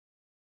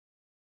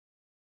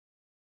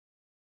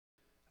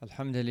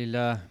الحمد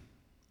لله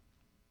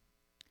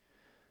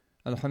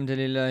الحمد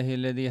لله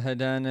الذي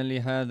هدانا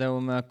لهذا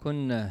وما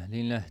كنا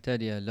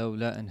لنهتدي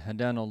لولا أن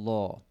هدانا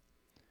الله.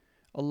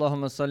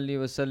 اللهم صل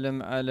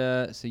وسلم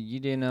على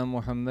سيدنا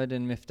محمد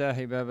مفتاح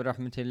باب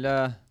رحمة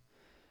الله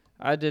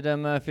عدد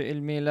ما في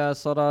علم الله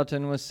صلاة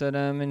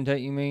والسلام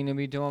دائمين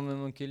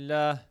بدوام ملك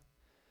الله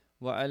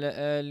وعلى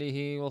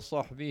آله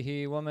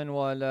وصحبه ومن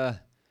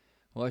والاه،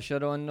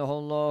 وأشهد أنه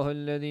الله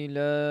الذي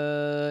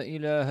لا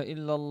إله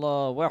إلا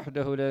الله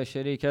وحده لا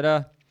شريك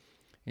له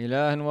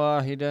إلها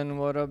واحدا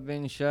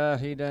ورب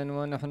شاهدا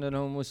ونحن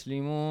له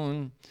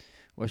مسلمون،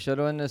 وأشهد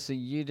أن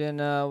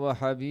سيدنا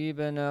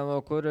وحبيبنا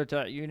وقرة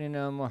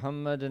أعيننا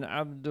محمدا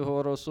عبده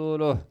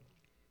ورسوله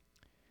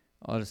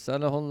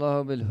أرسله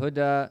الله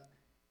بالهدى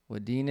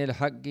ودين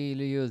الحق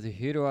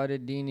ليظهره على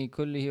الدين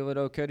كله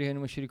ولو كره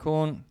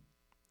المشركون.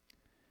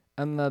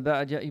 أما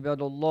بعد،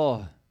 عباد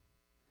الله،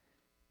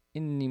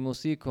 إني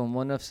موصيكم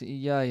ونفسي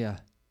إياي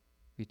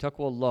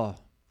بتقوى الله.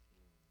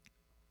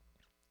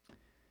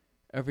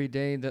 Every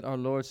day that our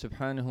Lord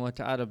subhanahu wa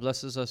ta'ala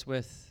blesses us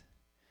with,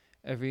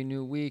 every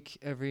new week,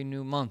 every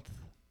new month,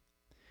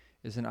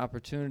 is an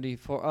opportunity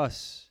for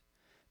us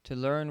to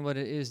learn what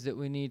it is that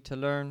we need to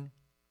learn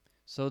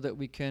so that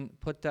we can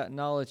put that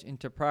knowledge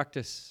into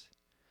practice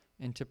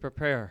and to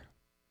prepare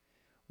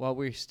while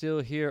we're still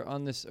here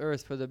on this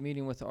earth for the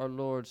meeting with our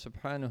Lord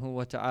subhanahu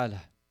wa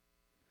ta'ala.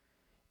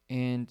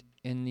 And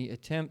in the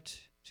attempt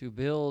to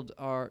build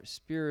our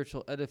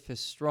spiritual edifice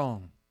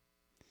strong,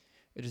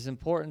 it is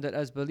important that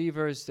as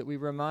believers that we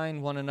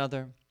remind one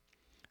another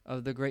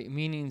of the great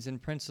meanings and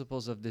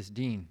principles of this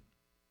deen.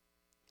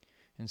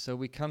 And so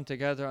we come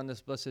together on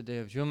this blessed day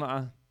of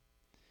Jum'ah,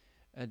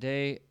 a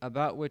day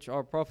about which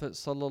our Prophet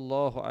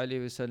sallallahu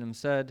alaihi wasallam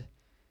said,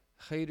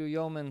 خير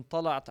يوم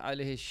طلعت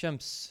عليه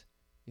الشمس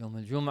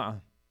يوم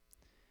الجمعة.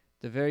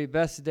 The very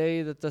best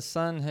day that the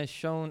sun has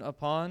shone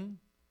upon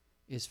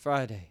is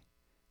Friday,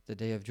 the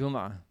day of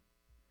Jum'ah.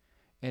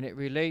 And it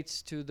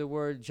relates to the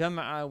word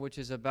jama'ah, which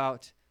is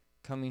about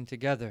coming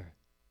together,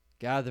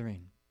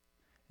 gathering.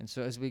 And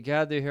so as we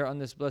gather here on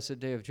this blessed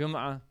day of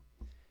Jum'ah,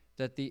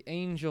 that the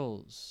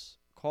angels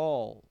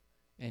call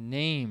and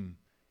name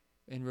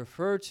and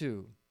refer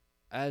to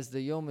as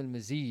the Yawm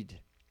al-Mazid,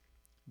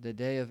 the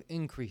day of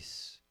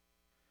increase.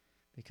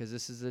 Because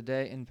this is the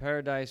day in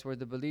paradise where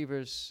the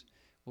believers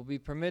will be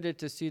permitted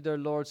to see their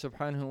Lord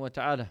subhanahu wa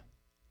ta'ala.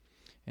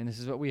 And this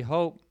is what we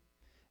hope,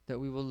 that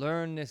we will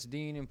learn this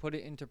deen and put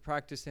it into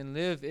practice and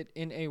live it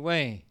in a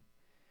way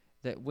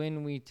that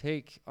when we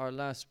take our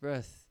last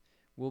breath,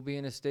 we'll be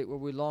in a state where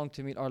we long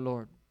to meet our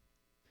Lord.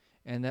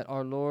 And that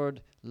our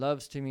Lord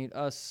loves to meet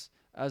us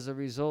as a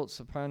result,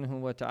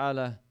 subhanahu wa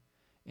ta'ala,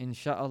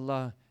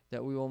 insha'Allah,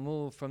 that we will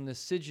move from the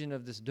sijin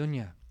of this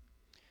dunya,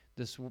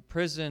 this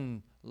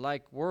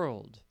prison-like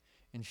world,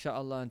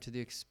 insha'Allah, into the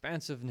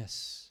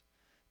expansiveness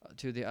of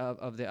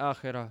the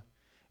akhirah.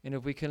 And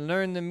if we can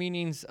learn the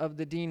meanings of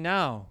the deen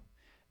now,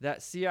 that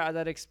siyah,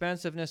 that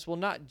expansiveness will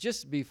not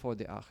just be for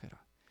the akhirah.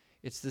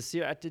 It's the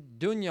siyat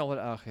dunya wal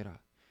akhirah.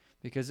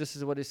 Because this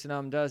is what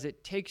Islam does.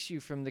 It takes you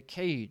from the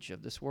cage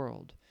of this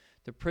world,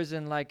 the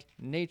prison-like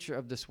nature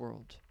of this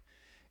world.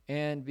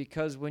 And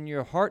because when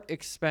your heart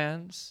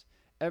expands,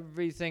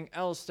 everything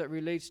else that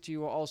relates to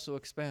you will also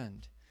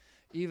expand.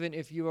 Even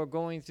if you are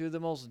going through the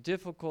most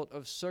difficult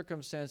of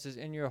circumstances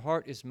and your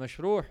heart is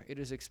mashruh, it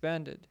is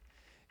expanded,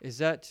 is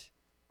that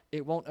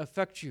it won't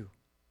affect you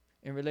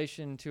in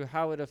relation to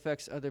how it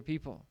affects other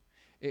people.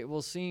 It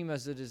will seem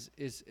as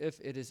if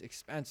it is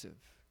expansive.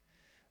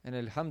 And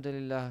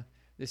alhamdulillah,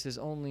 this is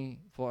only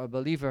for a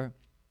believer.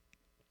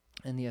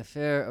 And the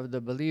affair of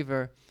the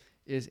believer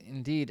is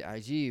indeed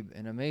ajib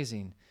and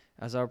amazing,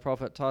 as our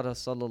Prophet taught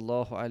us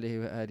sallallahu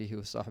alaihi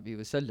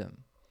wasallam.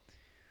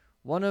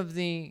 One of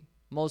the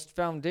most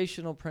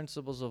foundational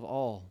principles of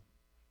all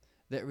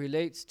that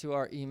relates to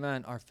our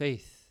iman, our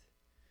faith,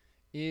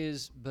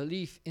 is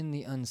belief in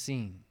the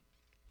unseen.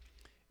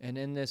 And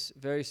in this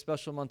very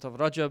special month of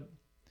Rajab,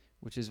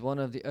 which is one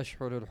of the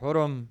Ashhur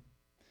al-Hurum,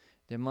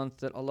 the month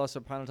that Allah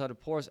subhanahu wa ta'ala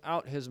pours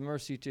out His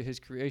mercy to His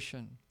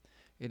creation.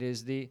 It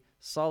is the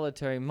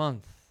solitary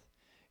month.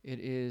 It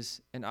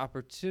is an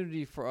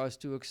opportunity for us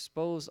to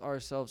expose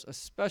ourselves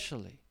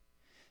especially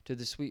to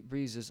the sweet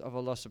breezes of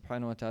Allah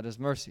subhanahu wa ta'ala's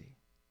mercy.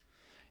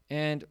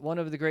 And one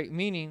of the great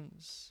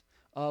meanings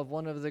of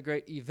one of the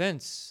great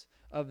events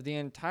of the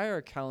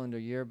entire calendar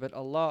year, but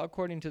Allah,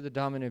 according to the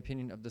dominant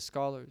opinion of the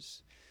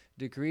scholars,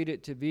 decreed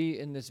it to be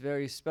in this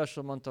very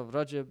special month of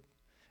Rajab.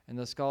 And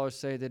the scholars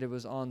say that it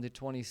was on the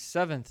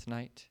 27th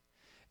night,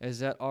 is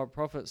that our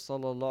Prophet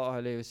sallallahu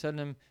alaihi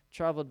wasallam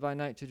traveled by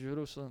night to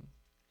Jerusalem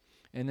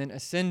and then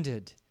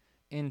ascended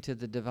into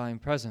the divine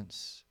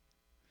presence.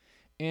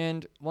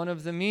 And one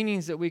of the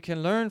meanings that we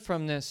can learn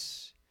from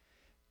this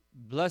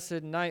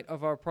blessed night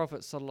of our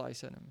Prophet sallallahu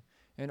alaihi wasallam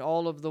and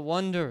all of the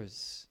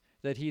wonders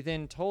that he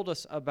then told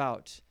us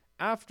about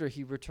after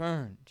he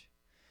returned,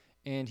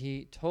 and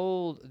he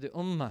told the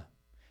ummah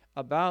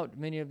about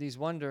many of these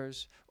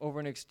wonders over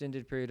an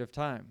extended period of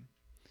time.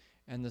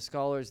 And the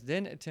scholars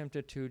then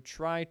attempted to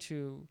try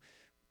to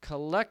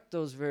collect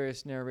those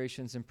various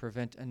narrations and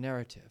present a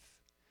narrative.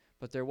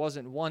 But there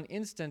wasn't one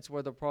instance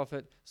where the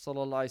Prophet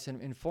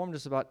ﷺ informed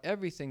us about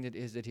everything that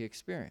is that he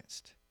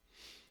experienced.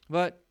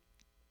 But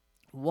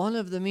one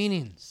of the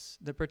meanings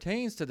that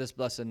pertains to this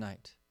blessed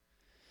night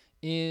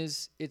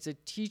is it's a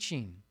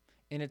teaching,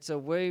 and it's a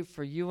way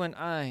for you and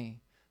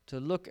I to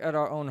look at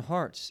our own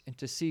hearts and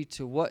to see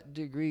to what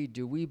degree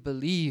do we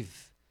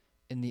believe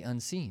in the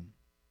unseen.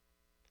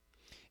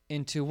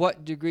 And to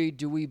what degree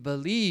do we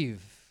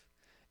believe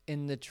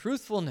in the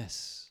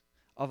truthfulness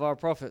of our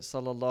Prophet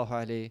sallallahu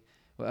alaihi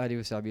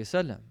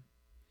wasallam.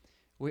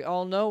 We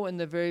all know in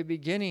the very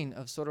beginning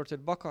of Surah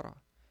Al-Baqarah,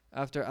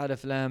 after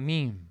Alif Lam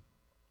Mim,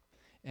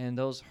 and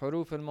those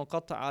huruf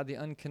al-muqatta'a, the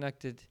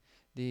unconnected,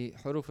 the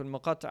huruf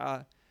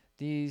al-muqatta'a,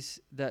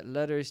 that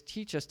letters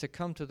teach us to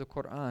come to the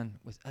Quran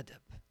with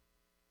adab.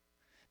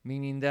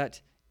 Meaning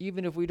that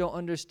even if we don't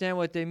understand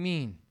what they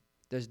mean,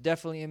 there's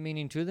definitely a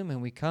meaning to them,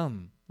 and we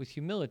come with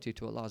humility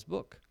to Allah's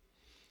book.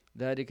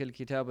 ذَلِكَ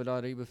الْكِتَابُ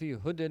لَا رَيْبَ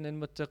فِيهِ هُدًى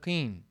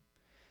لِلْمُتَّقِينَ.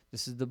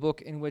 This is the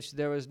book in which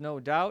there is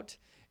no doubt,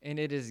 and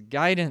it is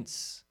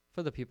guidance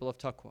for the people of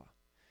taqwa.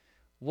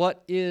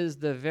 What is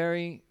the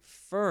very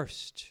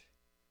first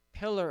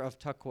pillar of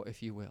taqwa,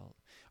 if you will,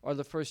 or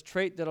the first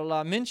trait that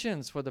Allah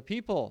mentions for the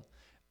people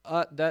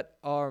that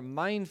are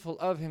mindful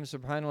of Him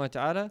subhanahu wa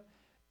ta'ala?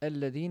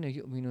 الَّذِينَ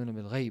يُؤْمِنُونَ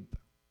بِالْغَيْبِ.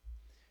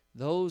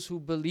 Those who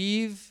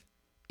believe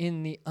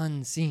in the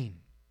unseen.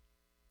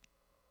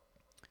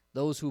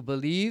 Those who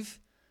believe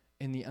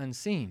in the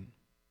unseen.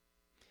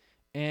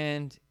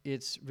 And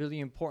it's really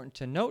important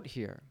to note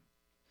here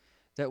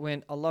that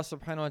when Allah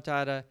subhanahu wa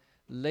ta'ala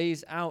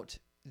lays out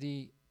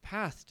the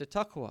path to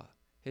taqwa,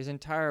 His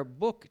entire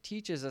book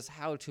teaches us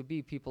how to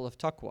be people of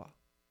taqwa.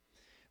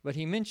 But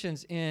He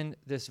mentions in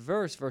this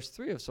verse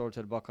 3 of Surah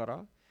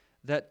Al-Baqarah,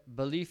 that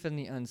belief in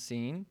the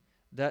unseen,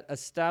 that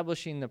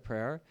establishing the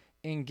prayer,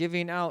 and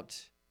giving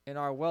out in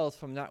our wealth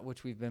from that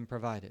which we've been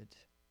provided.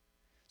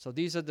 So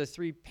these are the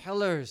three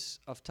pillars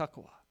of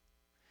taqwa.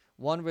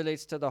 One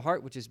relates to the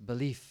heart, which is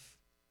belief.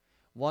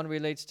 One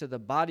relates to the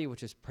body,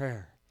 which is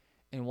prayer.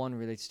 And one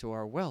relates to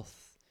our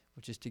wealth,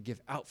 which is to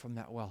give out from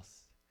that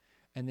wealth.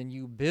 And then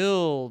you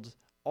build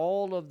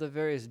all of the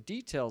various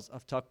details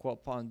of taqwa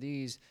upon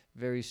these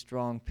very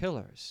strong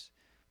pillars.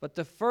 But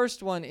the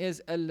first one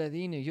is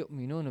الَّذِينَ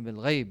يُؤْمِنُونَ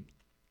بِالْغَيْبِ.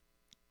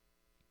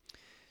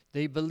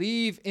 They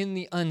believe in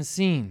the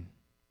unseen.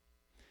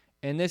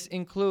 And this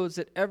includes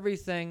that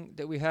everything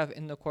that we have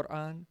in the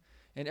Quran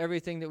and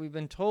everything that we've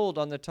been told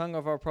on the tongue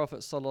of our Prophet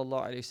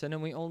sallallahu alaihi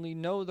wasallam, we only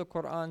know the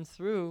Quran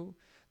through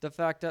the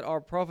fact that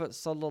our Prophet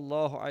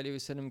sallallahu alaihi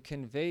wasallam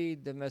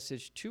conveyed the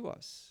message to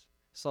us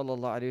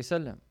sallallahu alaihi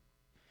wasallam.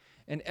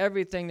 And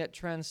everything that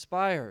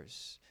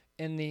transpires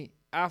in the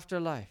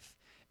afterlife,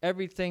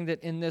 everything that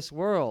in this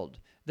world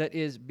that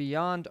is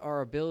beyond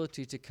our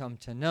ability to come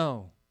to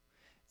know,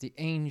 the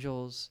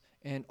angels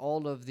and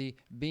all of the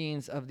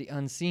beings of the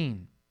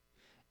unseen,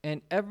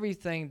 and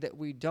everything that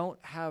we don't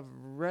have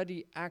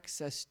ready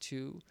access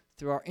to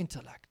through our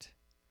intellect.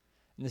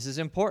 And this is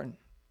important.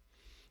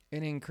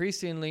 And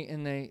increasingly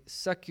in a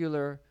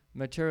secular,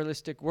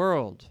 materialistic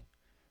world,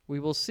 we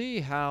will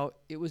see how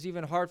it was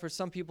even hard for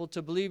some people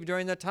to believe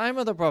during the time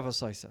of the Prophet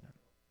ﷺ.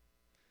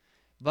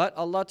 But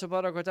Allah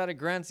Tabaraka wa Ta'ala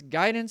grants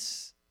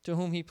guidance to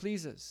whom He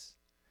pleases.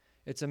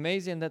 It's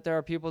amazing that there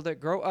are people that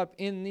grow up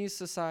in these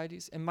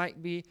societies and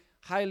might be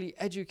highly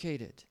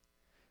educated,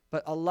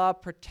 but Allah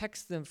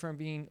protects them from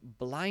being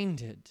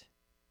blinded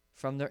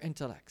from their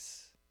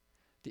intellects.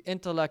 The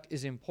intellect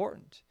is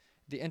important.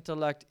 The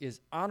intellect is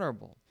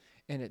honorable,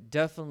 and it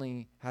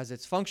definitely has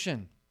its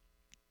function.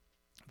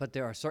 But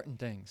there are certain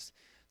things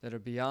that are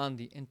beyond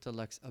the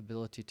intellect's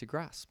ability to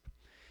grasp.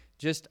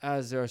 Just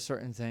as there are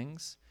certain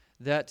things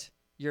that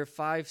your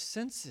five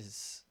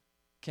senses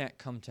can't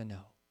come to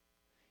know.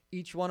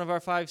 Each one of our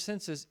five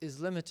senses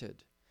is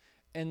limited.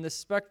 And the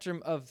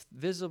spectrum of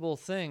visible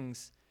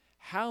things,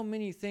 how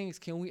many things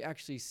can we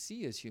actually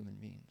see as human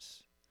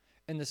beings?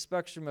 And the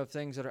spectrum of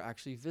things that are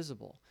actually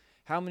visible,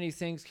 how many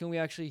things can we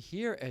actually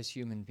hear as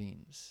human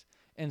beings?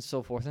 And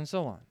so forth and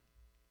so on.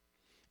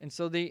 And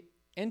so the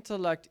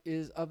intellect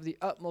is of the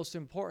utmost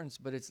importance,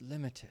 but it's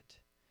limited.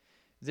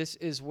 This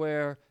is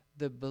where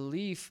the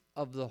belief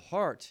of the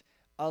heart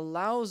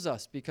allows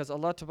us, because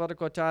Allah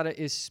Tabaraka wa Ta'ala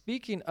is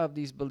speaking of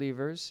these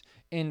believers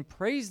and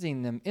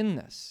praising them in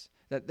this,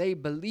 that they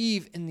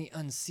believe in the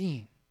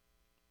unseen.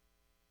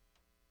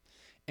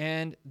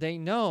 And they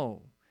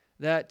know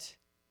that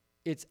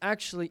it's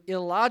actually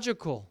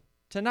illogical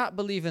to not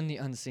believe in the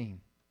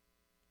unseen.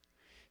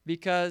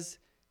 Because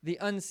the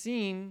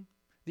unseen,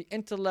 the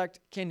intellect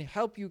can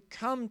help you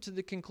come to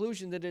the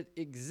conclusion that it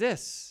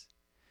exists.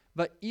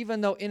 But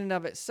even though in and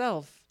of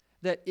itself,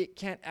 that it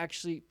can't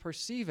actually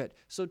perceive it.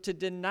 So to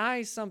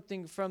deny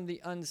something from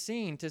the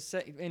unseen, to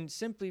say, and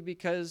simply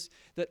because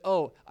that,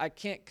 oh, I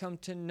can't come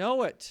to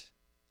know it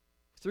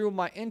through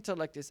my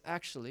intellect, is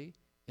actually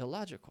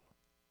illogical.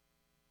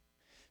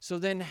 So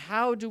then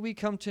how do we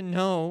come to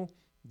know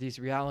these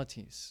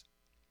realities?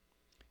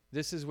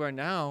 This is where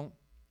now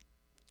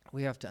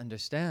we have to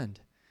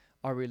understand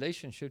our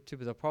relationship to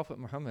the Prophet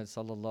Muhammad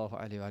sallallahu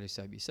alaihi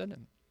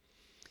wasallam,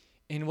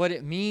 and what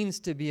it means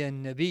to be a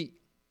Nabi,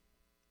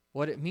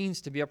 what it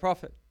means to be a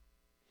prophet,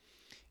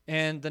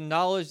 and the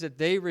knowledge that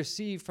they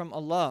receive from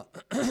Allah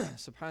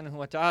subhanahu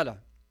wa ta'ala.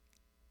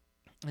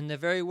 And the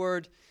very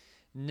word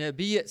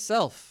Nabi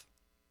itself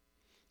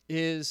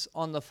is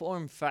on the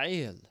form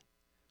fa'il,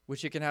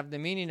 which it can have the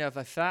meaning of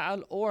a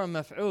fa'al or a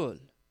maf'ul.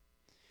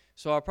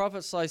 So our Prophet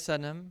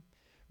ﷺ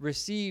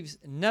receives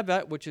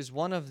naba, which is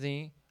one of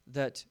the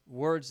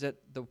words that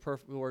the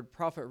word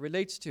prophet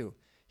relates to.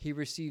 He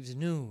receives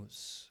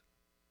news.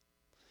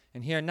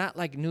 And here, not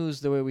like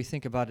news the way we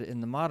think about it in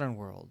the modern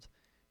world,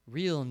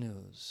 real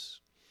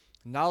news,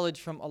 knowledge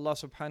from Allah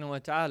subhanahu wa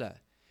ta'ala,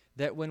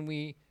 that when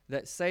we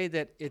say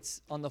that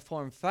it's on the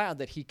form fa'al,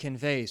 that He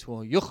conveys, well,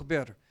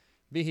 yukhbir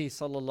bihi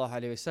sallallahu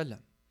alayhi wasallam.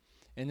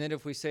 And then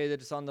if we say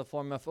that it's on the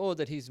form of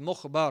that He's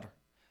mukhbar,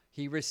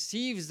 He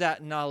receives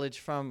that knowledge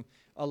from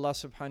Allah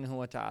subhanahu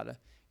wa ta'ala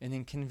and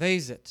then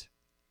conveys it.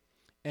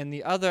 And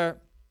the other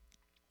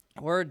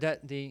word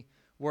that the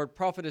word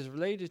prophet is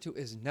related to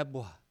is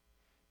nabwa,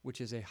 which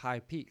is a high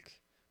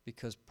peak,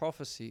 because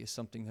prophecy is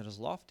something that is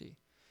lofty.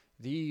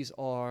 These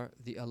are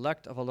the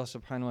elect of Allah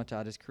subhanahu wa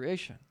ta'ala's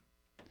creation.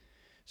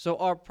 So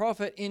our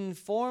prophet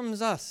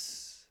informs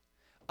us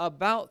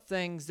about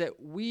things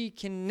that we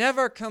can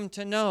never come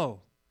to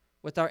know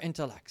with our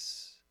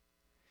intellects.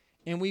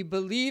 And we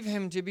believe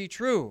him to be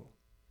true.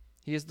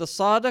 He is the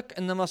Sadiq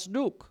and the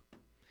Masduq.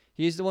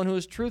 He is the one who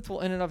is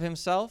truthful in and of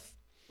himself,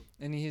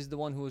 and he is the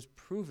one who is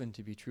proven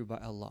to be true by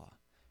Allah.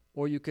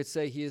 Or you could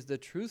say he is the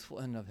truthful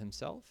in and of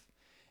himself,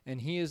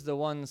 and he is the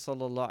one,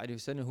 sallallahu alaihi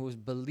wasallam, who is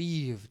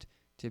believed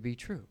to be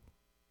true.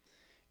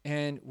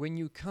 And when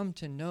you come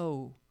to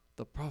know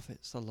the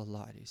Prophet sallallahu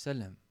alaihi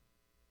wasallam,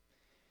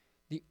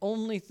 the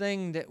only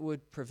thing that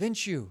would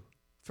prevent you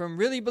from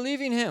really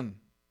believing him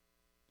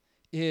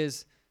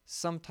is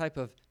some type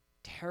of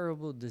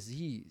terrible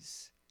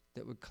disease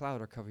that would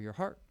cloud or cover your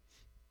heart.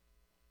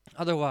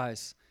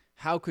 Otherwise,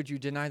 how could you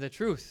deny the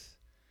truth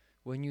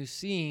when you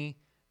see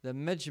the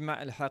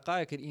Majma'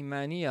 al-Haqa'iq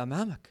al-Imaniya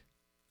amamak,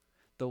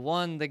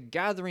 the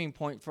gathering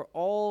point for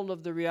all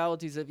of the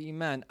realities of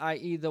Iman,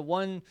 i.e. the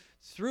one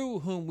through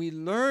whom we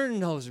learn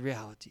those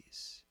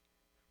realities,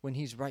 when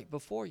he's right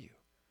before you.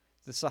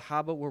 The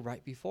Sahaba were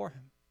right before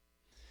him.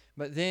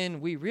 But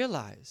then we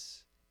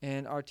realize,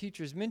 and our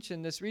teachers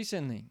mentioned this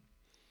recently,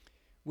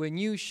 when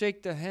you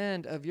shake the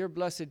hand of your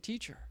blessed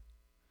teacher,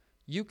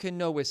 you can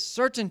know with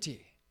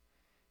certainty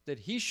that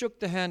he shook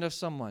the hand of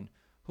someone,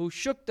 who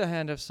shook the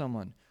hand of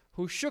someone,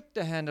 who shook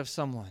the hand of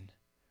someone,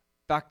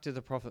 back to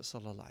the Prophet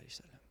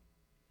ﷺ.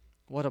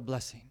 What a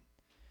blessing.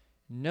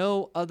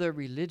 No other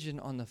religion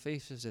on the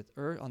face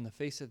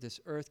of this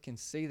earth can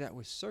say that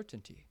with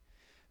certainty,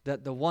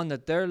 that the one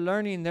that they're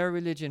learning their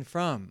religion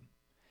from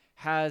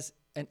has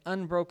an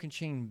unbroken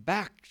chain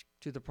back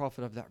to the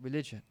Prophet of that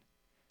religion.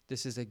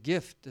 This is a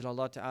gift that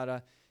Allah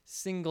Ta'ala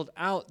singled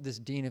out this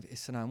deen of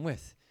Islam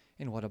with.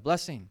 And what a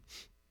blessing.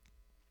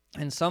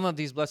 And some of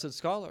these blessed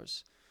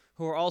scholars,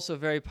 who are also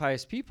very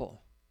pious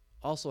people,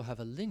 also have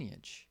a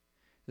lineage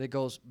that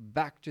goes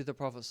back to the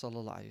Prophet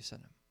ﷺ.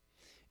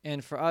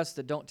 And for us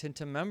that don't tend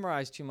to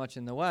memorize too much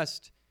in the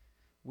West,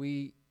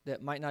 we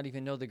that might not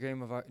even know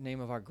the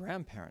name of our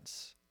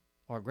grandparents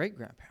or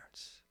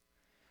great-grandparents.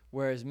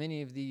 Whereas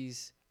many of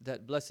these,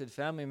 that blessed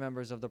family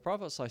members of the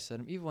Prophet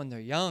ﷺ, even when they're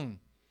young,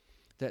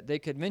 that they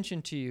could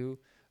mention to you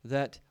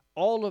that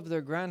all of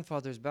their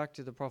grandfathers back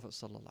to the Prophet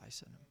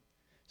ﷺ.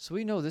 So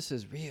we know this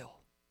is real.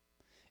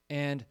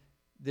 And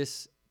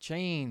this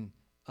chain,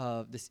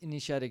 this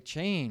initiatic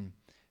chain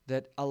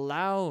that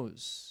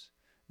allows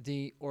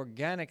the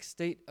organic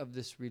state of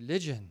this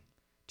religion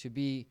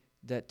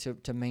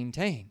to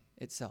maintain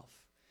itself.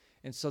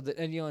 And so that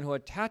anyone who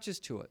attaches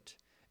to it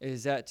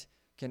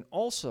can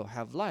also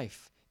have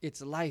life.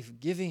 It's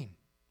life-giving.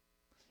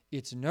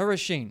 It's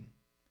nourishing,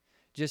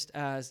 just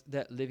as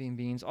that living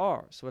beings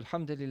are. So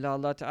alhamdulillah,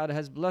 Allah Ta'ala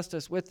has blessed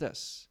us with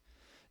this.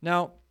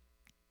 Now,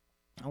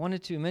 I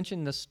wanted to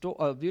mention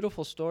a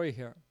beautiful story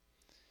here.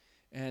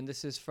 And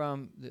this is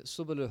from the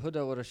Subul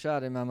al-Huda wa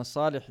Rashad, Imam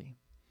al-Salihi.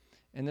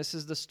 And this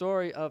is the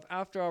story of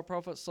after our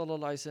Prophet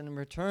ﷺ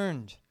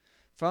returned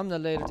from the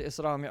Laylat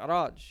Isra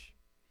Mi'raj.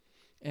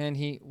 And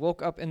he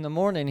woke up in the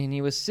morning and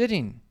he was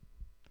sitting,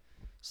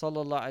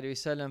 sallallahu alaihi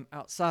wasallam,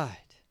 outside.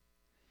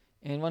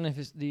 And one of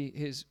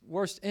his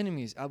worst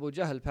enemies, Abu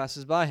Jahl,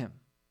 passes by him.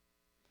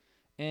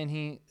 And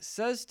he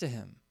says to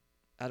him,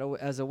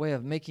 as a way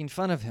of making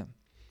fun of him,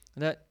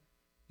 that,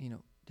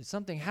 did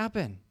something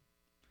happen?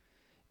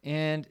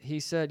 And he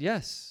said,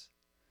 yes.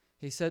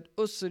 He said,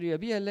 Usriya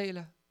biya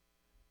layla,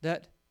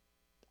 that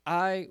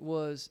I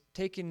was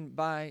taken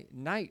by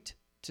night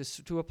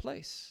to a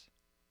place.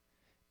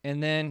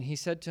 And then he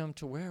said to him,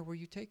 to where were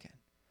you taken?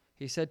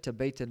 He said, to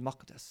Bayt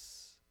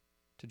al-Maqdis,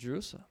 to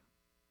Jerusalem.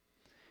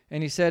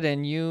 And he said,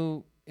 and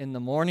you in the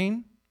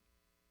morning,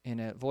 in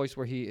a voice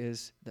where he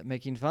is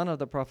making fun of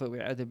the Prophet,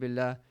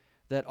 billah,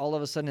 that all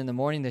of a sudden in the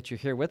morning that you're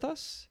here with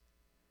us?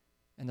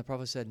 And the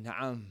Prophet said,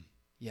 Na'am,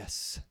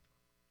 yes.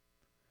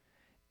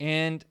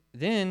 And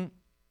then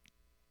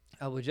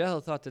Abu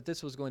Jahl thought that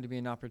this was going to be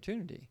an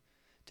opportunity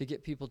to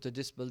get people to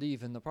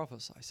disbelieve in the Prophet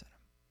ﷺ.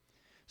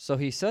 So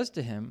he says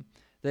to him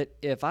that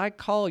if I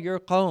call your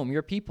qawm,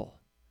 your people,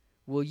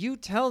 will you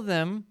tell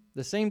them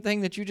the same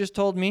thing that you just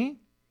told me?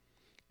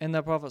 And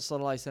the Prophet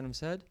ﷺ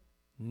said,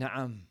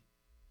 Na'am,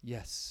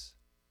 yes.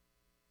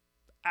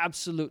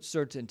 Absolute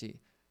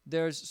certainty.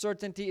 There's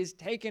certainty is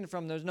taken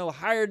from, there's no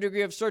higher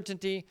degree of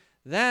certainty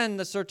than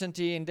the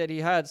certainty that he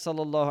had,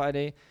 sallallahu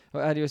alayhi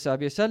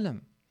wa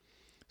sallam.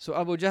 So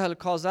Abu Jahl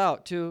calls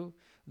out to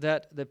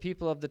that the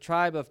people of the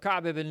tribe of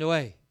Ka'b ibn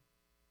Lu'ay,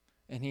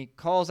 and he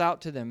calls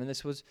out to them, and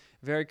this was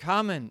very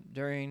common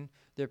during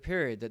their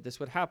period, that this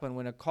would happen.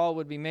 When a call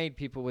would be made,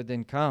 people would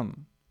then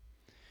come.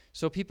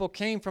 So people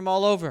came from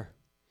all over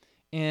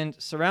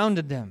and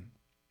surrounded them.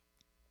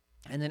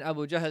 And then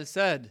Abu Jahl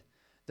said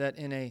that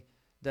in a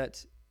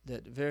that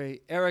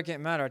very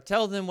arrogant manner,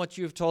 tell them what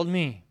you've told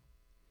me.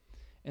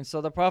 And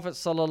so the Prophet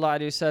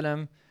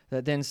ﷺ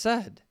that then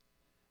said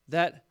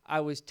that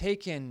I was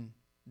taken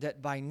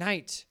that by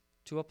night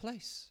to a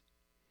place.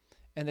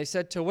 And they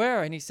said, to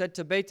where? And he said,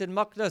 to Bayt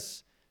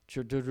al-Maqdis,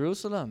 to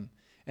Jerusalem.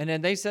 And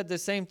then they said the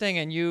same thing,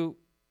 and you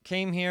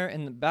came here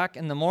back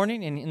in the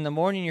morning, and in the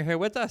morning you're here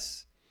with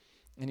us.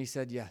 And he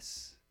said,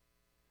 yes.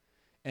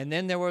 And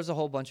then there was a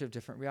whole bunch of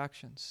different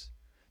reactions.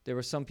 There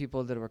were some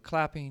people that were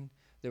clapping.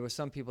 There were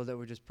some people that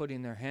were just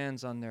putting their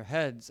hands on their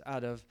heads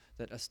out of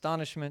that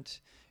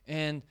astonishment,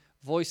 and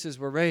voices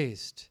were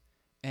raised,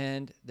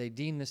 and they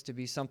deemed this to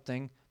be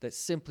something that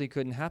simply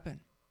couldn't happen.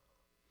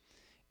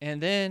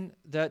 And then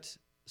that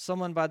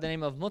someone by the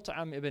name of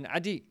Mut'am ibn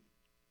Adi,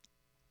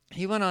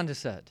 he went on to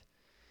said,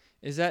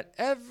 is that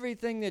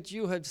everything that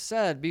you had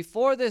said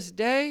before this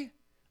day,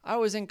 I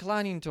was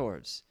inclining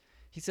towards.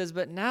 He says,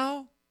 but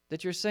now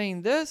that you're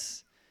saying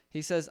this,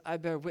 he says, I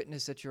bear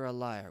witness that you're a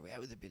liar.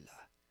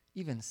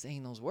 Even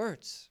saying those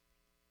words.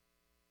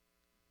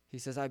 He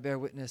says, I bear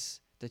witness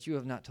that you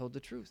have not told the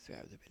truth.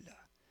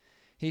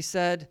 He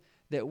said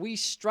that we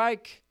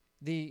strike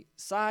the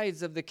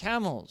sides of the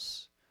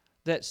camels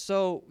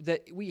so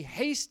that we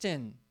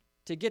hasten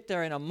to get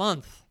there in a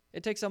month.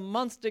 It takes a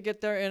month to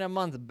get there and a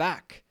month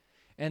back.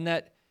 And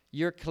that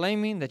you're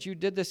claiming that you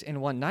did this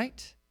in one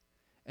night.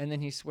 And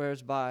then he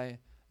swears by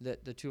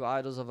that the two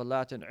idols of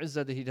Allah and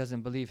Izzah that he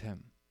doesn't believe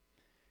him.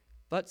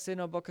 But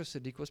Sayyidina Abu Bakr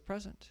Siddiq was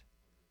present.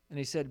 And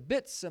he said,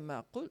 Bitsa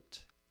ma qult.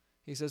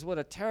 He says, what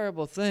a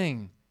terrible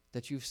thing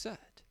that you've said.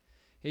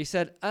 He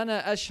said,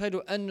 Ana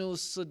ashhadu annu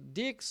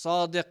Siddiq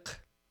sadiq.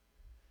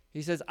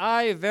 He says,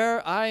 I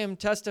am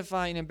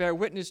testifying and bear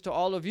witness to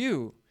all of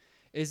you,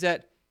 is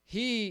that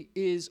he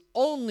is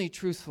only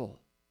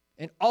truthful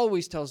and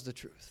always tells the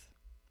truth.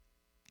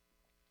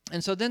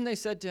 And so then they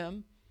said to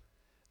him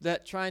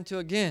that trying to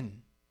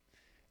again,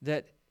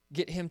 that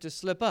get him to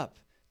slip up.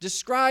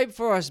 Describe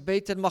for us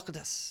Bayt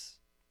al-Maqdis.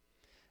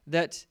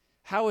 That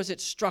how is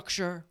its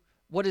structure?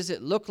 What does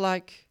it look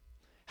like?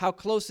 How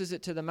close is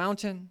it to the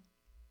mountain?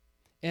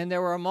 And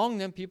there were among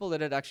them people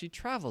that had actually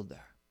traveled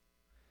there.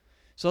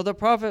 So the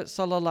Prophet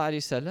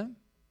ﷺ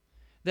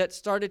that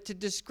started to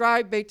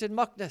describe Bayt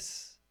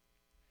al-Maqdis.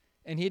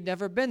 And he'd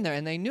never been there.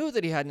 And they knew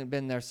that he hadn't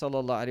been there,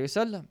 sallallahu alaihi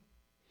wasallam.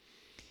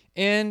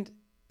 And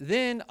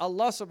then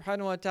Allah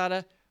subhanahu wa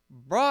ta'ala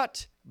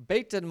brought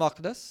Bayt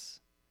al-Maqdis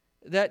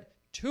that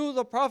to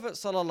the Prophet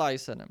sallallahu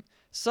alaihi wasallam,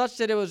 such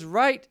that it was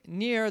right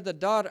near the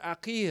Dar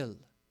Aqil,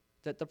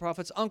 that the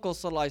Prophet's uncle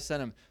sallallahu alaihi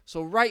wasallam,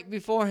 so right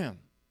before him.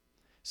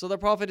 So the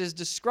Prophet is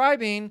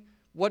describing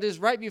what is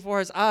right before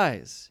his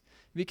eyes,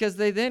 because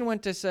they then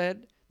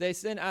they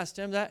then asked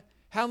him that,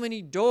 how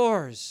many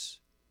doors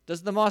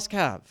does the mosque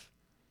have?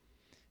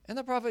 And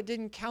the Prophet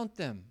didn't count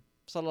them,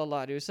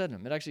 sallallahu alaihi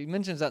wasallam. It actually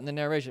mentions that in the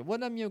narration.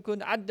 وَلَمْ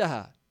يَكُنْ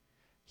عَدَّهَا.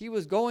 He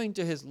was going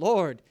to his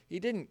Lord. He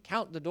didn't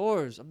count the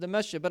doors of the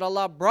masjid, but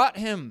Allah brought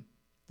him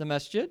the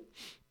masjid.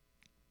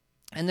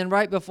 And then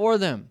right before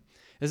them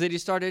is that he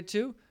started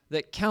to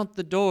count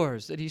the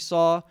doors that he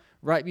saw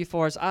right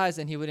before his eyes,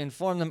 and he would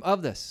inform them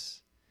of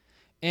this.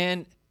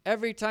 And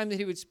every time that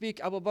he would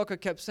speak, Abu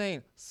Bakr kept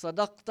saying,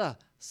 Sadaqta,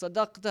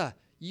 Sadaqta,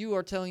 you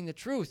are telling the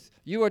truth.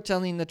 You are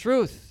telling the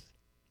truth.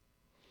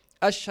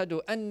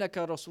 Ashhadu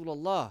annaka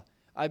Rasulullah.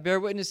 I bear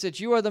witness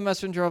that you are the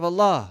messenger of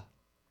Allah.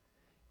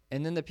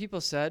 And then the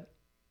people said,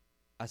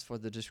 as for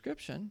the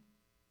description,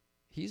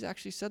 he's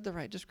actually said the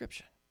right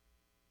description.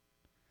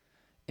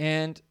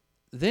 And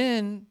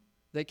then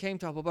they came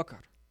to Abu Bakr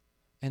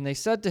and they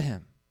said to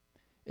him,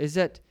 is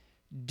that,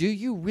 do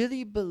you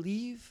really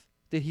believe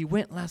that he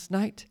went last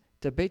night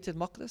to Bayt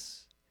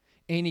al-Maqdis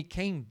and he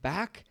came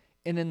back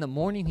and in the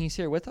morning he's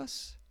here with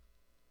us?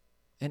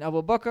 And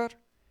Abu Bakr,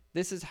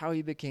 this is how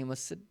he became a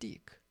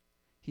Siddiq.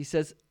 He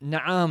says,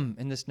 Na'am,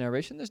 in this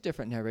narration. There's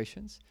different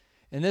narrations.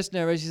 In this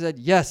narration, he said,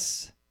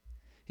 yes.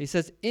 He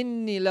says,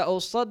 Inni la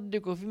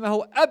usaddiqu fima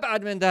huwa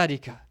ab'ad min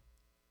dhalika.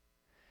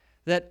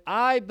 That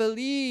I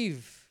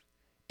believe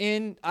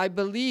in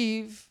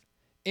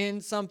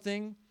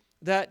something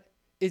that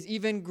is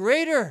even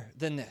greater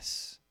than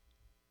this.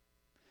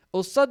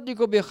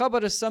 Usaddiqu bi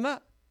khabar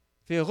as-sama'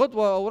 fi ghudwa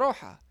aw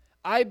rawha.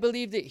 I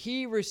believe that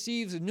he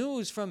receives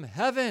news from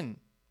heaven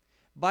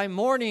by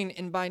morning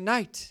and by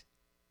night.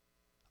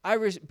 I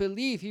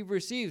believe he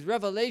receives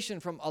revelation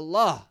from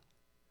Allah.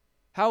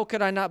 How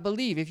could I not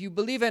believe? If you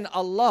believe in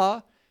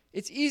Allah,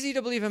 it's easy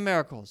to believe in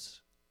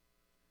miracles.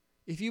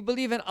 If you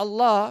believe in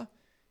Allah,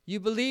 you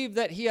believe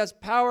that he has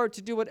power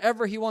to do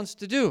whatever he wants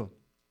to do.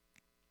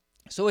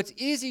 So it's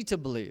easy to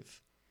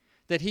believe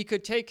that he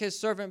could take his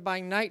servant by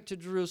night to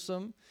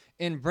Jerusalem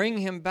and bring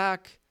him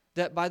back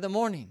that by the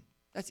morning.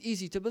 That's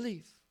easy to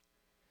believe.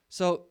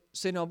 So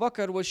Sayyidina Abu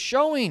Bakr was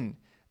showing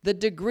the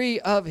degree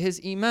of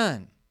his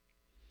iman.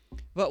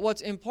 But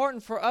what's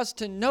important for us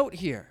to note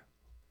here,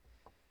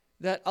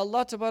 that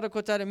Allah Tabarak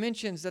wa Ta'ala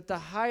mentions that the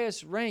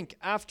highest rank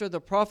after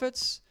the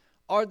prophets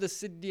are the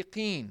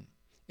Siddiqeen.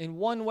 In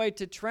one way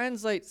to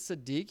translate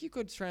Siddiq, you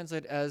could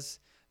translate as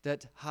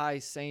that high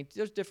saint.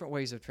 There's different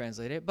ways of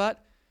translating it,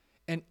 but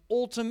an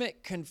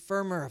ultimate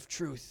confirmer of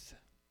truth.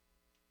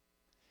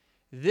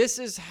 This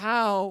is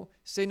how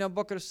Sayyidina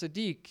Abu Bakr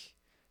Siddiq,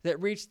 that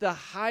reached the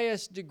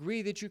highest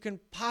degree that you can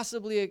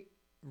possibly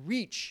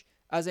reach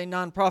as a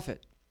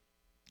non-prophet.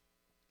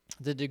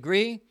 The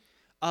degree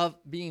of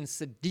being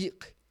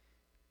Siddiq.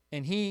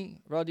 And he,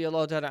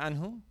 radiallahu ta'ala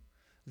anhu,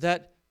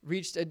 that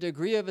reached a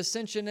degree of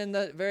ascension in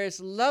the various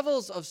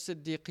levels of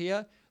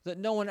Siddiqiyah that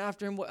no one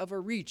after him will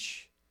ever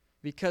reach,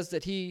 because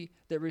that he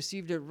that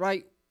received it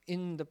right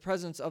in the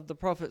presence of the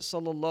Prophet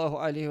sallallahu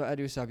alaihi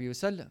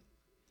wasallam.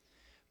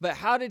 But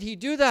how did he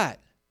do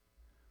that?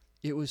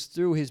 It was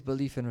through his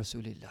belief in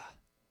Rasulullah.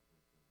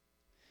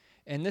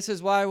 And this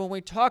is why when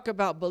we talk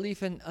about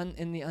belief in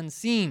the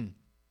unseen,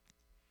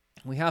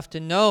 we have to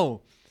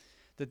know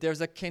that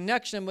there's a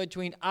connection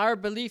between our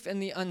belief in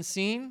the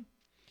unseen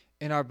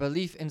and our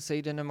belief in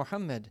Sayyidina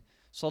Muhammad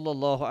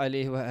sallallahu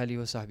alaihi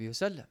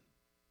wasallam.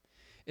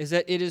 Is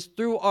that it is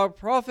through our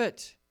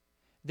Prophet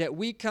that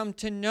we come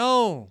to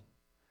know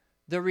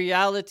the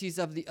realities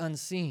of the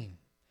unseen.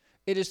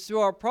 It is through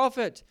our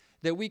Prophet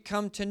that we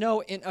come to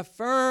know and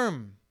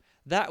affirm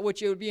that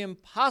which it would be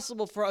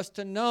impossible for us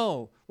to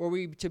know were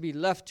we to be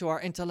left to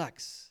our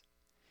intellects.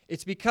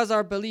 It's because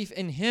our belief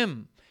in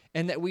him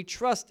and that we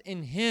trust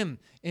in him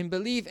and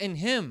believe in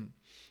him.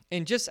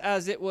 And just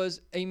as it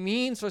was a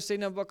means for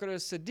Sayyidina Abu Bakr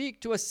as-Siddiq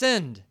to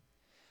ascend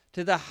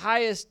to the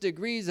highest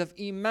degrees of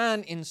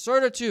iman in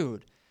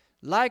certitude,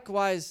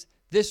 likewise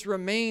this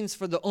remains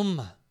for the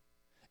ummah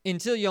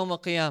until Yawm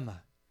al-Qiyamah.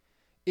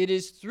 It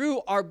is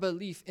through our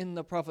belief in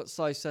the Prophet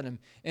ﷺ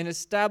and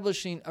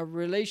establishing a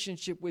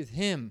relationship with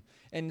him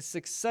and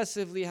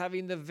successively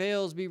having the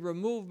veils be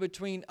removed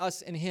between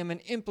us and him and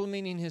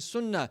implementing his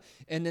sunnah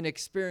and then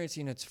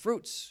experiencing its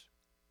fruits.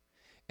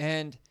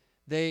 And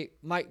they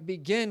might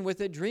begin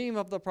with a dream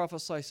of the Prophet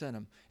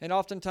ﷺ. And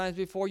oftentimes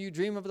before you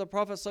dream of the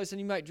Prophet ﷺ,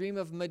 you might dream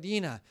of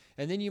Medina.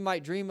 And then you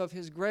might dream of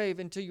his grave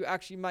until you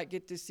actually might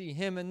get to see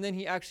him. And then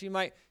he actually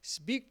might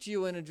speak to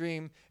you in a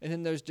dream. And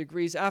then there's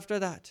degrees after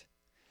that.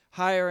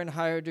 Higher and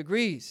higher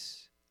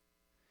degrees.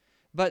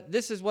 But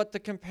this is what the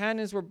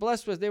companions were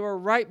blessed with. They were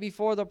right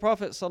before the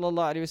Prophet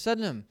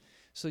ﷺ.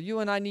 So you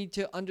and I need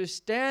to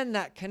understand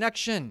that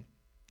connection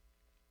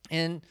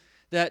and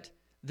that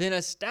then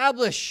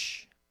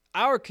establish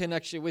our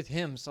connection with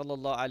him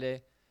sallallahu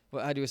alaihi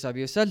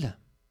wasallam.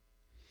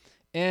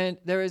 And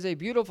there is a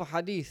beautiful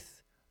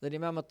hadith that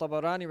Imam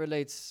al-Tabarani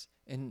relates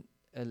in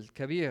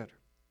Al-Kabir.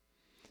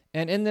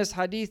 And in this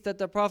hadith that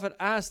the Prophet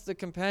asked the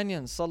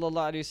companions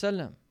sallallahu alaihi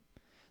wasallam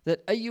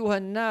that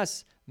ayyuhan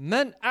nas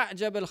man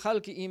a'jab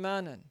al-khalqi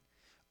imanan,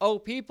 O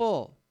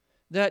people,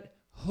 that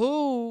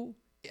who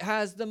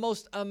has the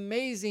most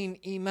amazing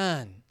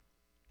iman?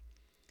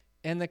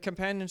 And the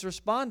companions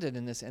responded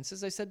in this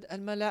instance. They said,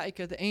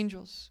 al-malaika, the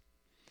angels.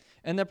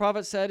 And the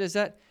Prophet said, is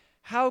that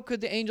how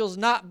could the angels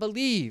not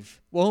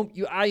believe? وَهُمْ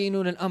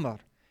يُعَيِّنُونَ الْأَمْرِ,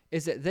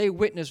 is that they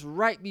witnessed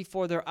right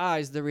before their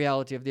eyes the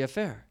reality of the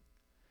affair.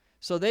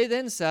 So they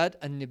then said,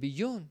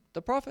 an-nabiyun,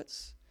 the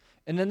prophets.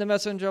 And then the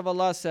Messenger of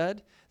Allah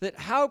said that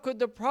how could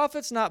the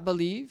prophets not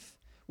believe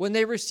when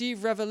they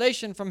received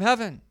revelation from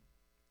heaven?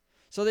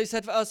 So they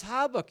said,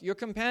 ashabuk, your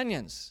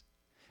companions.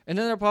 And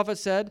then the Prophet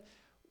said,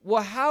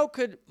 well, how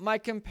could my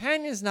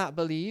companions not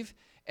believe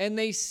and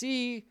they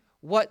see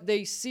what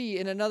they see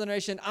in another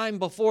nation? I'm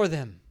before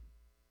them.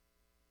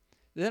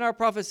 Then our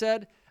Prophet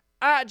said,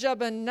 أَعْجَبَ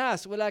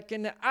النَّاسِ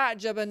وَلَكِنَّ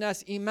أَعْجَبَ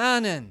النَّاسِ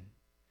إِيمَانًا,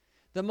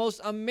 the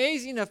most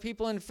amazing of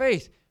people in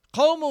faith,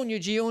 قَوْمٌ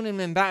يُجِيُونَ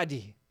مِنْ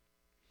بَعْدِي,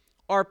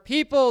 are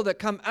people that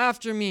come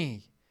after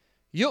me,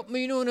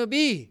 يُؤْمِنُونَ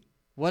بِي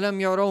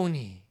وَلَمْ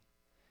يَرَوْنِي,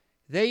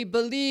 they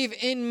believe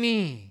in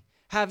me,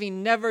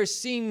 having never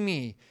seen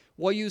me,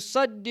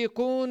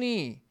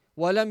 وَيُصَدِّقُونِي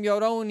وَلَمْ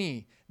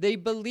يَرَوْنِي, they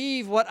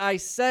believe what I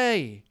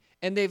say,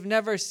 and they've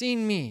never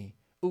seen me.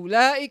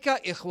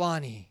 أُولَٰئِكَ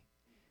إِخْوَانِي,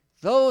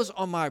 those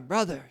are my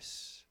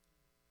brothers.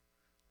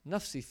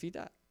 Nafsi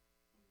fida.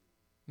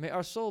 May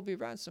our soul be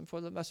ransomed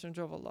for the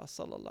Messenger of Allah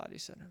sallallahu alaihi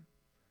wasallam.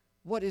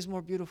 What is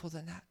more beautiful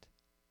than that?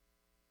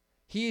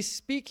 He is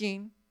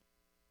speaking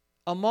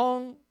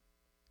to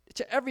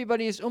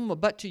everybody in his ummah,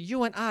 but to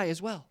you and I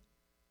as well,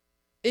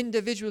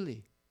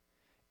 individually.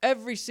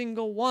 every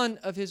single one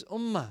of his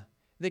ummah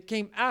that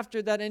came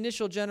after that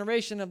initial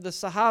generation of the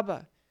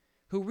Sahaba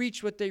who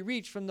reached what they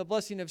reached from the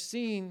blessing of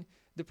seeing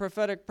the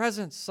prophetic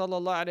presence,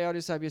 sallallahu alaihi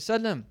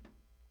wasallam.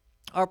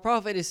 Our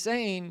Prophet is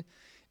saying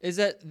is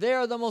that they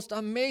are the most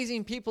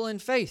amazing people in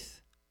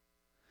faith.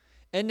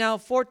 And now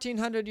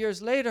 1400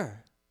 years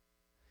later,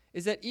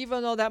 is that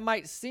even though that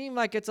might seem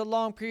like it's a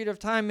long period of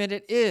time, and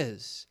it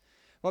is,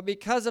 but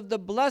because of the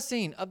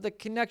blessing of the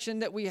connection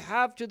that we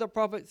have to the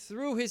Prophet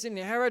through his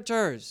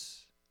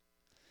inheritors,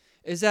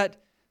 is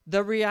that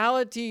the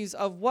realities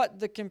of what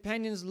the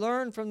companions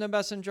learned from the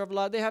Messenger of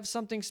Allah, they have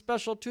something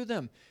special to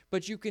them.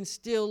 But you can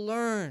still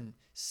learn,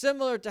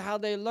 similar to how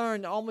they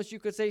learned, almost you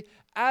could say,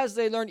 as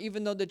they learned,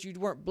 even though that you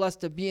weren't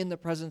blessed to be in the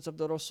presence of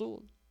the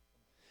Rasul.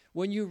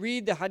 When you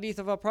read the hadith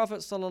of our Prophet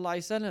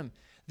ﷺ,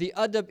 the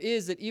adab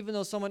is that even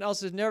though someone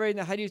else is narrating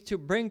the hadith, to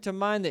bring to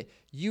mind that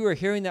you are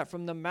hearing that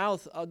from the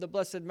mouth of the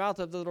blessed mouth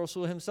of the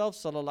Rasul himself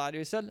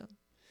ﷺ.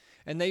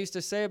 And they used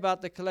to say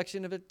about the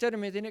collection of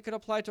Tirmidhi, and it could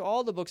apply to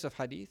all the books of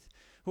hadith.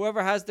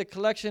 Whoever has the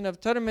collection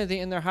of Tirmidhi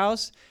in their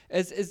house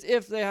is as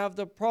if they have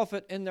the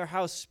Prophet in their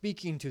house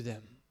speaking to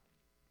them.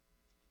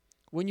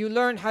 When you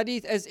learn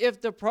hadith, as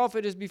if the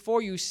Prophet is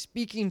before you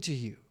speaking to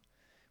you.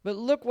 But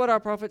look what our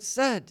Prophet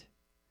said,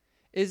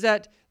 is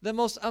that the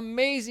most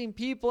amazing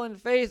people in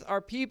faith are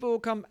people who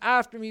come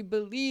after me,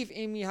 believe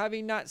in me,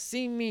 having not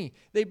seen me.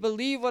 They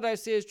believe what I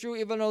say is true,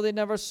 even though they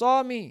never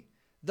saw me.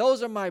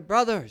 Those are my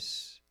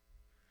brothers.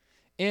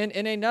 And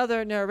in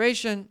another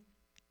narration,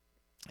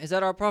 is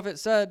that our Prophet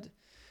said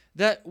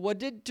that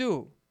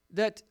وَدِدْتُ,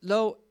 that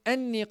لَوْ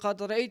أَنِّي قَدْ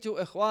رَأَيْتُ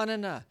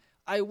إِخْوَانَنَا,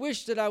 I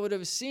wish that I would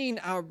have seen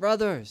our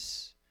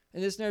brothers.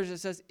 In this narration it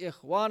says,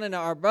 إِخْوَانَنَا,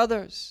 our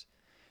brothers.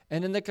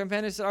 And then the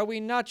companion said, are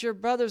we not your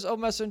brothers, O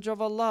Messenger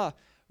of Allah?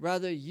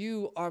 Rather,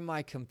 you are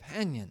my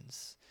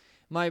companions.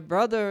 My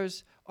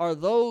brothers are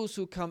those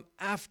who come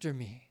after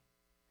me.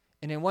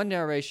 And in one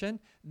narration,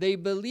 they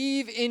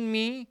believe in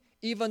me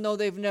even though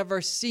they've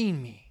never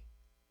seen me.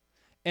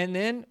 And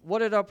then, what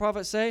did our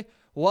Prophet say?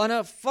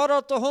 وَأَنَا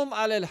فَرَطُهُمْ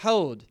عَلَى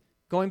الْحَوْضِ.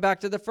 Going back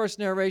to the first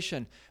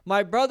narration.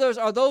 My brothers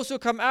are those who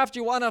come after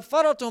you. وَأَنَا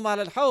فَرَطُهُمْ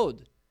عَلَى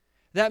الْحَوْضِ.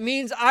 That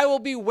means I will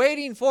be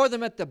waiting for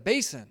them at the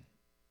basin.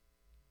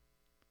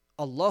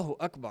 Allahu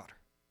Akbar.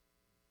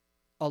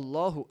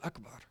 Allahu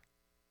Akbar.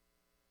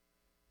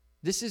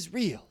 This is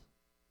real.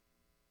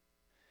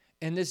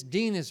 And this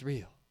deen is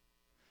real.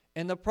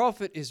 And the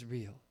Prophet is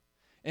real.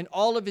 And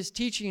all of his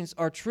teachings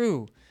are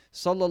true.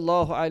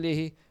 Sallallahu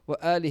alayhi wa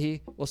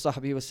alihi wa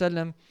sahbihi wa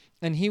sallam.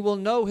 And he will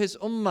know his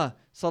ummah.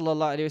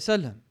 Sallallahu alayhi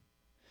wa sallam.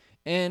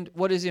 And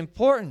what is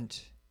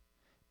important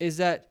is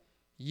that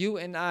you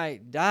and I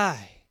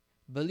die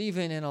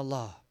believing in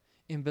Allah,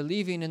 in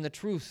believing in the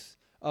truth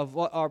of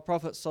what our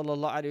Prophet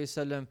sallallahu alaihi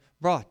wasallam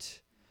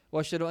brought.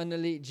 وَأَشْهَدُ أَنَّ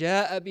لِي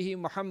جَاءَ بِهِ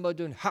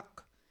مُحَمَّدٌ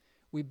حَقٌّ.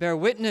 We bear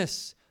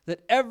witness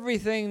that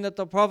everything that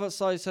the Prophet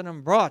sallallahu alaihi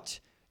wasallam brought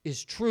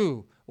is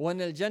true.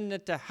 وَأَنَّ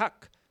الْجَنَّةَ حَقٌّ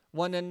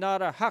وَأَنَّ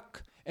النَّارَ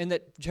حَقٌّ. And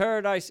that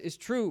paradise is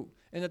true,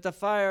 and that the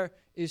fire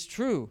is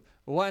true.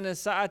 وَأَنَّ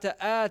السَّاعَةَ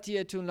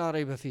آتِيَةٌ لَا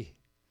رَيْبَ فِيهِ.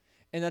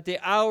 And that the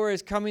hour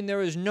is coming,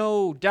 there is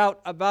no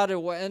doubt about it.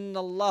 وَأَنَّ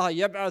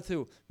اللَّهَ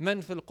يَبْعَثُ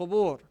مَنْ فِي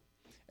الْقُبُورِ.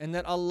 And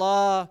that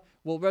Allah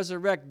will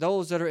resurrect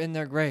those that are in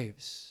their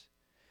graves.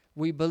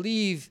 We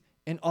believe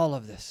in all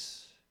of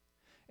this.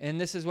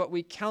 And this is what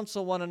we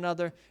counsel one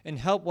another and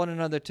help one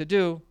another to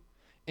do.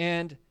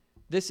 And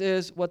this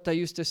is what they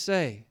used to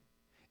say.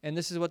 And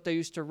this is what they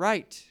used to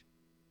write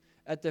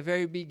at the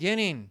very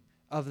beginning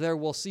of their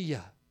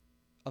wasiyah,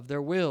 of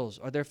their wills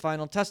or their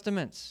final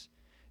testaments.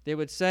 They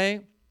would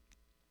say,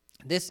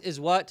 this is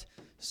what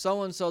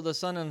so-and-so, the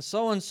son and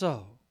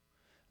so-and-so,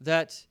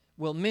 that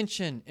will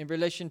mention in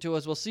relation to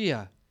his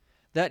wasiyah,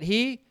 that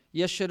he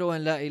yashhadu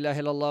an la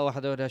ilaha illallah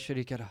wahdahu la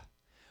sharika lah,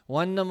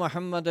 wa anna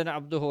Muhammadan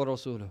abduhu wa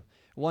rasuluh,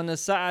 wa anna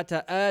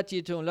sa'ata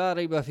atiyatun la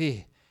rayba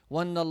fihi,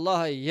 wa anna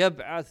Allah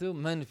yab'athu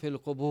man fil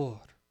qubur.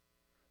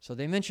 So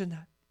they mentioned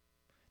that.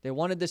 They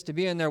wanted this to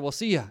be in their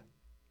wasiyah.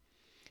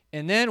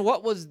 And then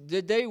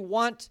did they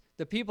want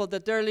the people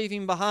that they're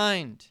leaving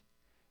behind,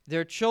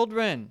 their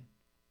children,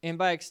 and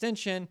by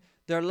extension,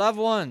 their loved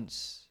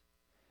ones,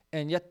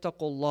 and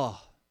yattaqullah,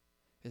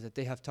 is that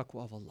they have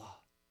taqwa of Allah.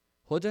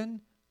 Hudan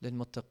lil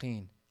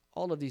muttaqeen.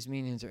 All of these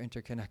meanings are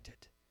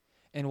interconnected.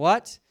 And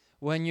what?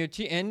 When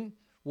yutiin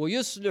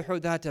وَيُصْلِحُ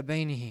ذَاتَ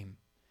بَيْنِهِمْ,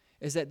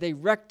 is that they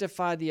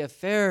rectify the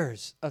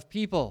affairs of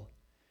people.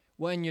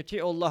 وَأَنْ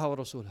يُطِيعُوا اللَّهَ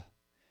وَرَسُولَهُ,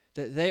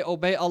 that they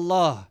obey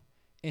Allah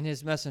in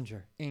His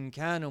Messenger. إِن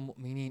كَانُوا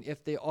مُؤْمِنِينَ,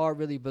 if they are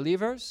really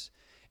believers.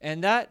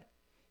 And that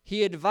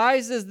He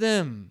advises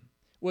them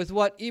with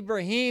what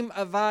Ibrahim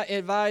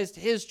advised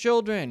his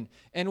children,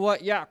 and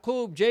what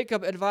Yaqub,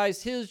 Jacob,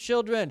 advised his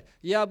children.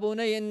 Ya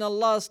bunay inna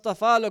Allah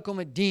astafa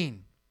lakum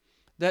ad-din.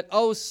 That,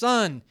 O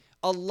son,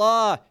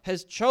 Allah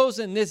has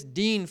chosen this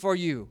deen for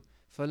you.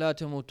 فَلَا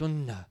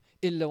تَمُوتُنَّ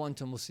إِلَّا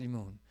وَأَنْتُمْ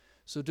مُسْلِمُونَ.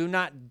 So do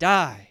not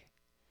die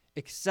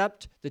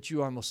except that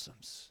you are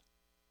Muslims.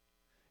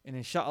 And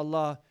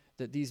inshallah,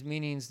 that these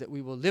meanings that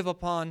we will live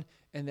upon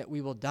and that we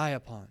will die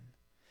upon.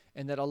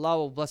 And that Allah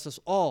will bless us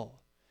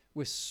all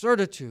with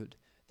certitude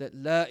that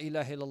La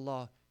ilaha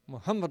illallah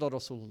Muhammad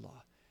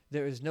Rasulullah,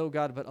 there is no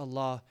God but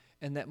Allah,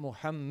 and that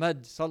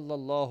Muhammad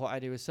sallallahu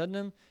alaihi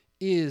wasallam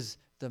is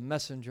the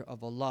messenger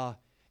of Allah.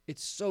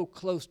 It's so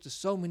close to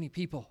so many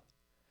people.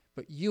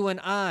 But you and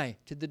I,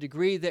 to the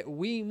degree that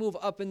we move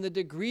up in the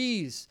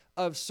degrees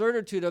of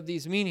certitude of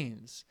these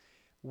meanings,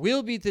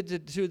 will be to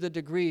the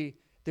degree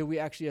that we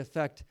actually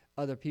affect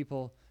other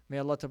people. May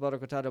Allah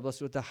Tabaraka wa Ta'ala bless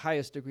us with the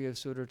highest degree of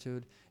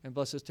certitude and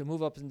bless us to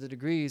move up in the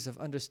degrees of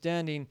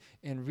understanding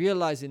and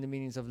realizing the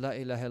meanings of La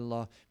ilaha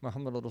illallah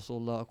Muhammad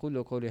Rasulullah.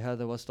 أقول قولي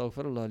هذا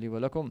وأستغفر الله لي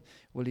ولكم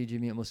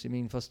ولجميع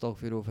المسلمين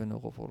فاستغفروه فإنه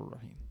غفور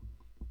رحيم.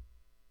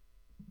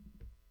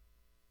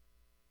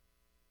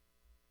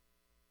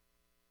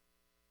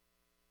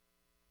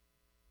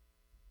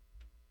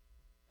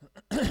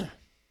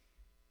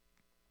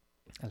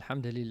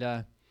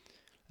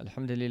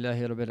 الحمد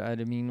لله رب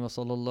العالمين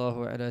وصلى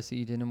الله على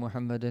سيدنا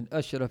محمد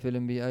أشرف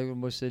الأنبياء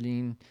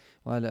والمرسلين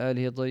وعلى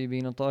آله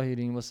الطيبين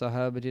الطاهرين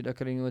والصحابة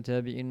الأكرمين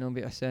وتابعينهم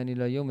بإحسان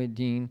إلى يوم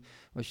الدين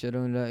وأشهد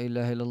أن لا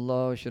إله إلا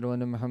الله وأشهد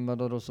أن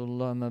محمدا رسول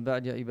الله. أما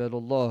بعد يا عباد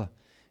الله،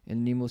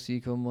 إني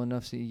موصيكم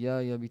ونفسي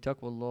إياي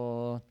بتقوى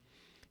الله.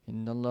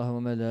 إن الله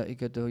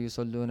وملائكته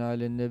يصلون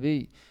على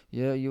النبي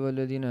يا أيها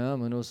الذين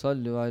آمنوا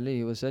صلوا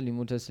عليه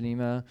وسلموا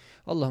تسليما.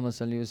 اللهم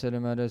صل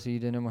وسلم على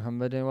سيدنا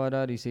محمد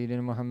وعلى آل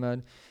سيدنا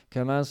محمد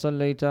كما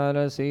صليت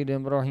على سيدنا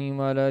إبراهيم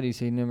وعلى آل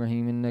سيدنا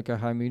إبراهيم إنك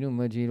حميد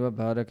مجيد،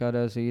 وبارك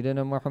على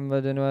سيدنا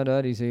محمد وعلى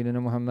آل سيدنا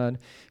محمد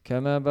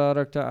كما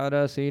باركت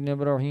على سيدنا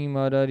إبراهيم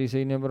وعلى آل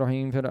سيدنا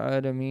إبراهيم في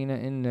العالمين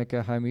إنك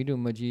حميد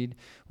مجيد.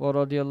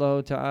 ورضي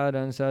الله تعالى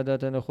عن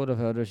سادتنا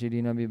الخلفاء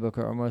الراشدين أبي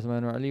بكر وعمر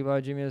وعثمان وعلي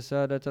وجميع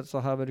السادة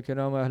الصحابة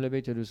الكرام وأهل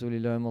بيت رسول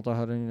الله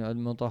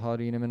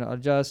المطهرين من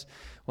الأرجاس،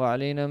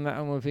 وعلينا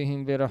معهم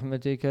فيهم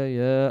برحمتك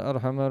يا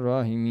أرحم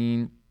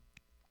الراحمين.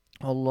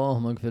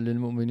 اللهم اغفر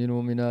للمؤمنين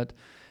والمؤمنات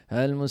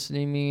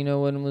المسلمين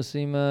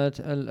والمسلمات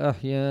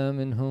الأحياء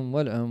منهم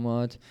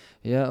والأموات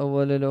يا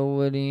أول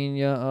الأولين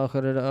يا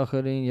آخر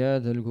الآخرين يا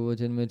ذا القوة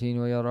المتين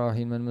ويا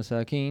راحم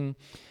المساكين.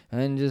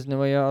 أنجزنا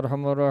ويا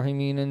أرحم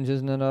الراحمين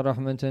أنجزنا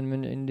رحمة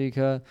من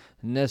عندك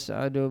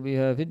نسعد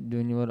بها في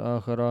الدنيا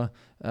والآخرة.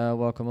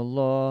 آواكم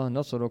الله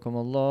نصركم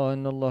الله.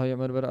 إن الله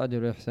يأمر بالعدل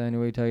والإحسان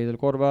وإيتاء ذي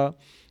القربى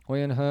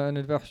وينهى عن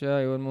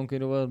الفحشاء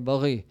والمنكر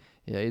والبغي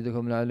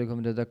يعظكم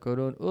لعلكم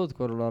تذكرون.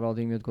 اذكروا الله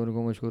العظيم يذكركم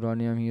واشكروا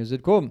على نعمه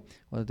يزدكم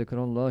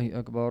وذكر الله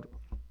أكبر.